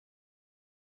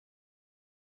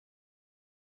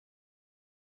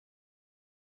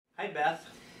Hi, Beth.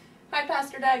 Hi,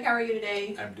 Pastor Doug. How are you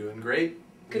today? I'm doing great.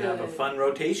 Good. We have a fun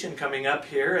rotation coming up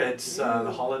here. It's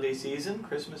the holiday season.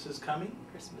 Christmas is coming.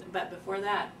 Christmas, but before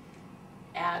that,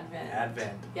 Advent.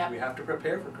 Advent. Yep. We have to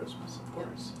prepare for Christmas, of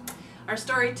course. Our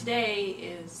story today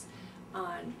is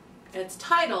it's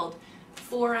titled,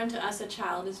 "For unto us a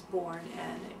child is born,"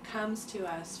 and it comes to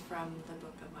us from the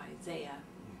book of Isaiah,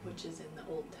 which is in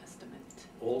the Old Testament.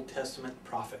 Old Testament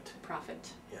prophet.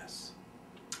 Prophet. Yes.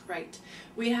 Right.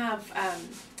 We have,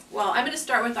 well, I'm going to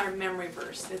start with our memory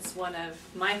verse. It's one of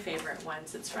my favorite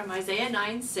ones. It's from Isaiah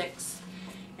 9:6,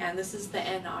 and this is the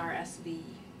NRSV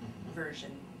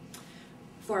version.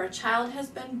 "For a child has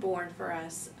been born for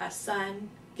us, a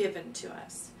son given to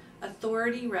us.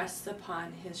 Authority rests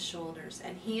upon his shoulders,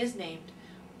 and he is named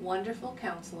Wonderful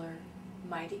Counselor,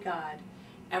 Mighty God,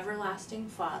 Everlasting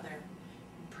Father,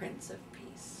 and Prince of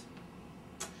Peace."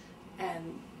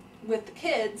 And with the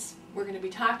kids, we're going to be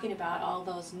talking about all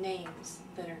those names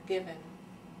that are given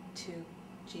to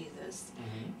Jesus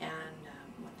and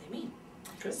what they mean.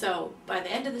 Good. So by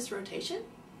the end of this rotation,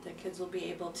 the kids will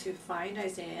be able to find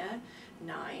Isaiah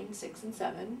 9, 6, and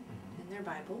 7 in their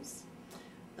Bibles.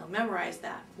 They'll memorize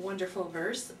that wonderful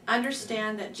verse,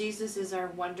 understand that Jesus is our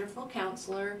wonderful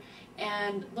counselor,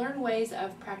 and learn ways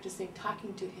of practicing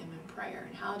talking to him in prayer.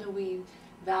 And how do we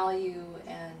value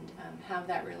and have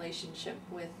that relationship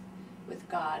with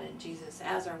God and Jesus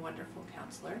as our wonderful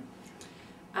counselor.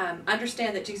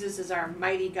 Understand that Jesus is our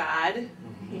mighty God.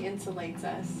 He insulates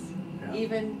us. Yeah.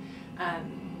 Even,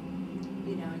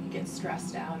 you get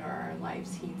stressed out or our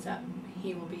lives heats up,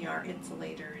 he will be our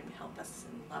insulator and help us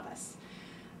and love us.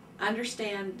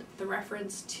 Understand the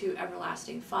reference to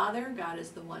Everlasting Father. God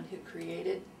is the one who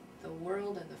created the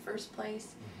world in the first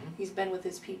place. He's been with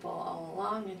his people all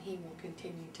along, and he will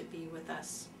continue to be with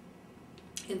us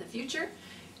in the future.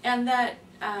 And that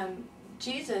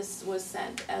Jesus was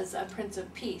sent as a Prince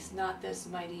of Peace, not this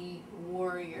mighty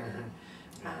warrior.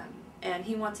 And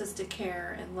he wants us to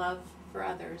care and love for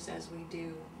others as we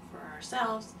do for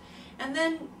ourselves. And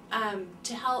then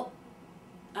to help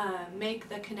make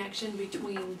the connection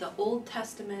between the Old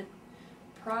Testament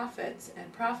prophets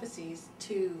and prophecies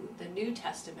to the New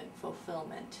Testament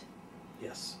fulfillment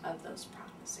of those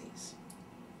prophecies.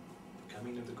 The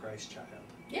coming of the Christ child.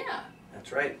 Yeah.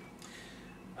 That's right.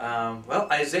 Well,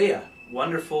 Isaiah,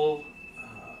 wonderful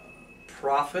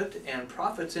prophet, and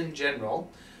prophets in general.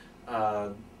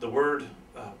 The word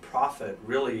prophet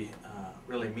really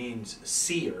means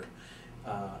seer,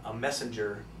 a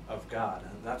messenger of God.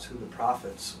 And that's who the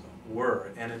prophets were.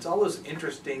 And it's always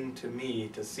interesting to me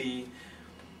to see,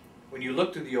 when you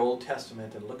look through the Old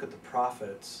Testament and look at the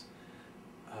prophets,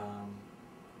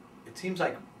 it seems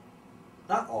like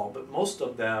not all, but most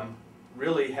of them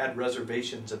really had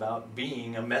reservations about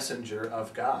being a messenger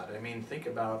of God. I mean, think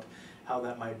about how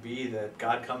that might be, that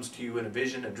God comes to you in a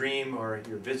vision, a dream, or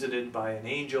you're visited by an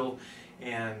angel,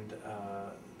 and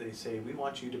they say, "We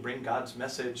want you to bring God's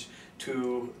message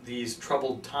to these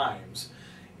troubled times."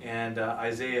 And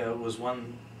Isaiah was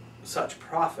one such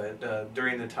prophet.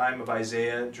 During the time of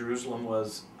Isaiah, Jerusalem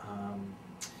was,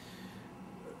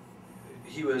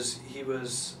 he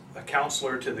was a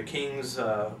counselor to the kings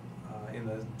in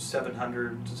the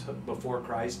 700s before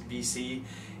Christ, BC,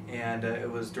 and it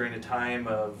was during a time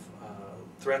of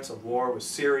threats of war with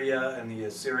Syria, and the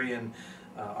Assyrian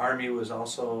army was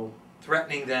also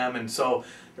threatening them, and so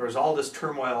there was all this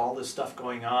turmoil, all this stuff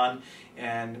going on,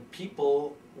 and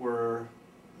people were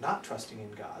not trusting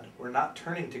in God, were not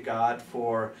turning to God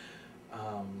for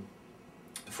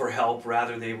help.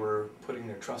 Rather, they were putting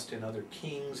their trust in other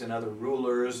kings and other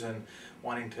rulers, and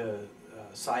wanting to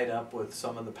side up with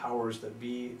some of the powers that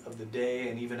be of the day,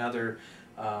 and even other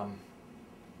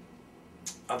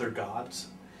gods.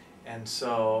 And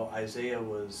so Isaiah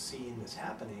was seeing this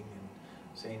happening and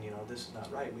saying, this is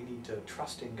not right. We need to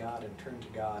trust in God and turn to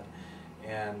God.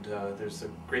 And there's a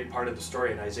great part of the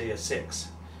story in Isaiah 6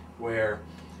 where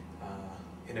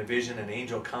in a vision an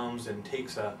angel comes and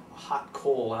takes a hot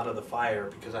coal out of the fire,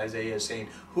 because Isaiah is saying,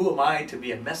 "Who am I to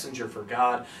be a messenger for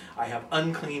God? I have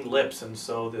unclean lips." And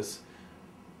so this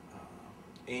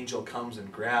angel comes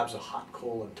and grabs a hot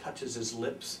coal and touches his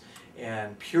lips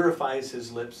and purifies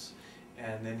his lips,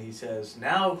 and then he says,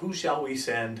 "Now who shall we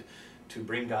send to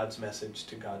bring God's message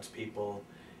to God's people?"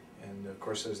 And of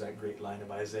course there's that great line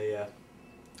of Isaiah,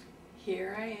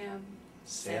 "Here I am,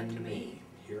 send me.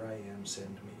 Here I am,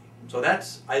 send me." So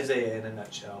that's Isaiah in a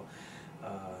nutshell.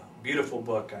 Beautiful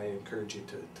book. I encourage you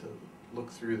to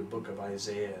look through the book of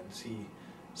Isaiah and see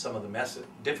some of the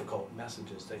difficult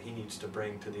messages that he needs to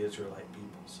bring to the Israelite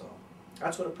people. So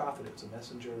that's what a prophet is, a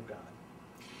messenger of God.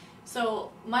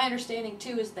 So my understanding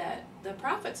too is that the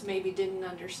prophets maybe didn't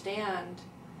understand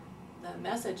the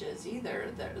messages either,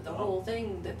 the whole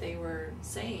thing that they were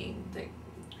saying.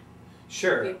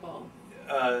 Sure. People.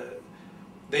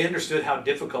 They understood how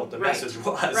difficult the message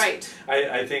was. Right.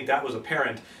 I think that was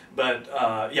apparent. But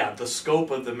yeah, the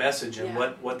scope of the message and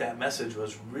Yeah. what that message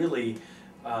was really,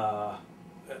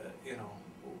 you know,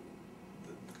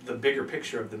 the bigger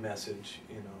picture of the message,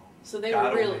 you know. So they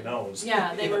God were really, only knows.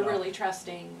 yeah, they You were know. really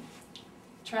trusting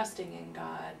in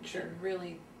God, Sure. and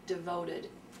really devoted.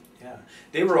 Yeah,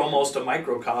 they were almost a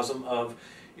microcosm of,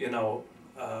 you know,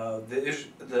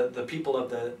 the people of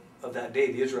that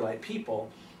day, the Israelite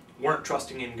people, weren't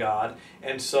trusting in God,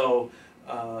 and so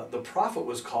the prophet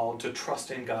was called to trust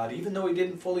in God, even though he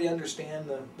didn't fully understand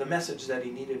the message that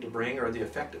he needed to bring or the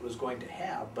effect it was going to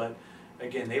have. But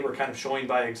again, they were kind of showing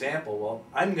by example. Well,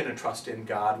 I'm going to trust in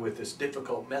God with this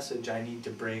difficult message I need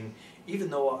to bring, even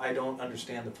though I don't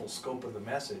understand the full scope of the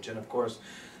message. And of course,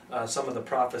 some of the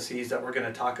prophecies that we're going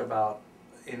to talk about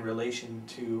in relation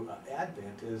to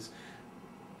Advent is,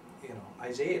 you know,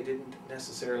 Isaiah didn't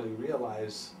necessarily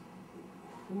realize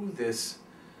who this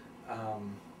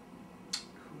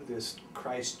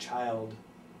Christ child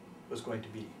was going to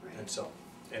be. Right. And so,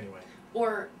 anyway.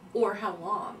 Or how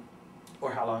long.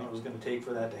 Or how long it was going to take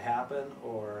for that to happen,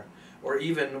 or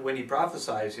even when he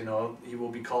prophesies, you know, he will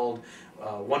be called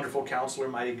Wonderful Counselor,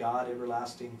 Mighty God,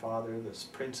 Everlasting Father, this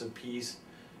Prince of Peace.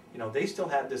 You know, they still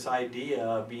had this idea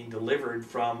of being delivered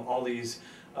from all these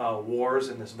wars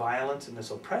and this violence and this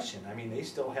oppression. I mean, they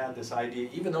still had this idea,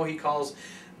 even though he calls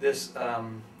this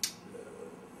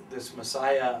this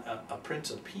Messiah a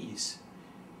Prince of Peace.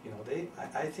 You know,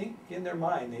 I think in their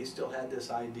mind they still had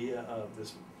this idea of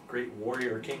this great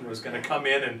warrior king was going to come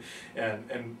in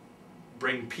and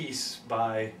bring peace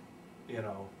by, you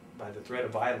know, by the threat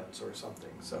of violence or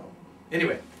something. So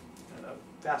anyway,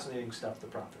 fascinating stuff, the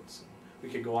prophets. We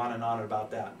could go on and on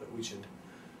about that, but we should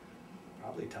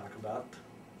probably talk about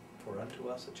for unto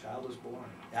us a child is born.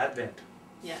 Advent.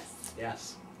 Yes.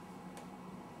 Yes.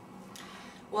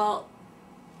 Well,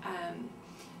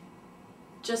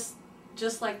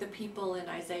 just like the people in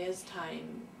Isaiah's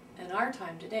time and our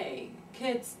time today,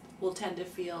 kids will tend to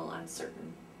feel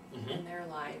uncertain in their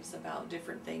lives about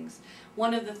different things.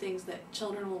 One of the things that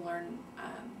children will learn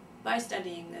by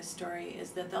studying this story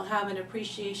is that they'll have an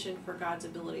appreciation for God's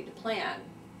ability to plan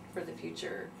for the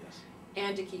future. Yes.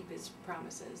 And to keep his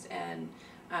promises. And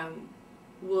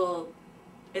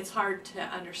it's hard to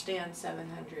understand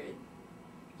 700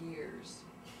 years.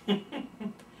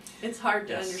 It's hard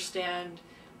to Yes. understand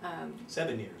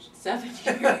 7 years. 7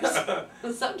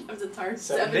 years. Sometimes it's hard.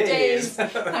 7 days.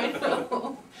 days.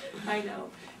 I know.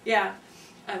 Yeah.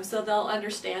 So they'll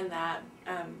understand that.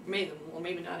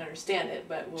 Maybe not understand it,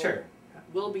 but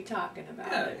we'll be talking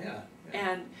about it. Yeah.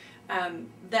 And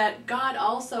that God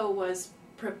also was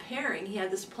preparing. He had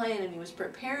this plan, and he was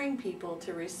preparing people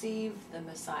to receive the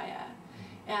Messiah.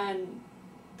 And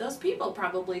those people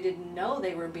probably didn't know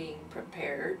they were being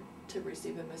prepared to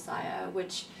receive a Messiah,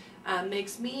 which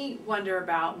makes me wonder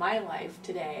about my life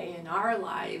today and our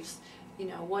lives. You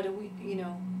know, what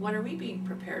are we being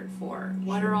prepared for?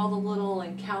 What are all the little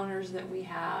encounters that we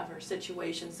have or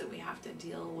situations that we have to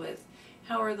deal with?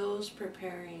 How are those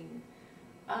preparing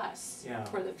us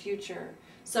for the future?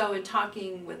 So in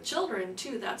talking with children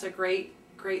too, that's a great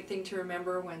thing to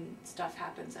remember when stuff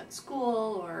happens at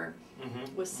school or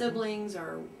with siblings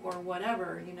or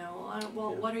whatever. You know,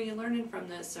 what are you learning from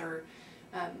this? Or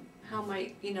how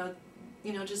might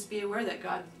just be aware that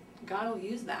God will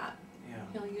use that. Yeah.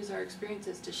 He'll use our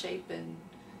experiences to shape and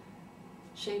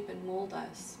mold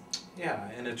us. Yeah,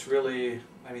 and it's really,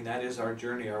 I mean, that is our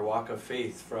journey, our walk of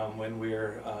faith from when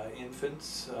we're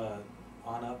infants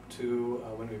on up to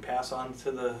when we pass on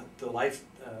to the life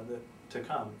to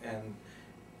come. And,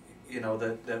 you know,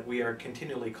 that we are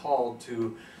continually called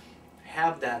to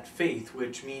have that faith,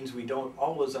 which means we don't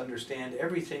always understand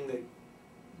everything that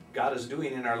God is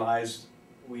doing in our lives.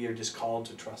 We are just called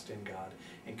to trust in God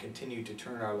and continue to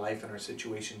turn our life and our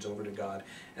situations over to God.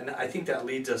 And I think that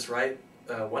leads us right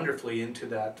wonderfully into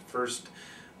that first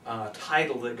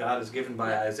title that God is given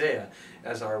by Isaiah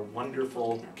as our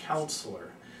Wonderful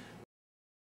Counselor.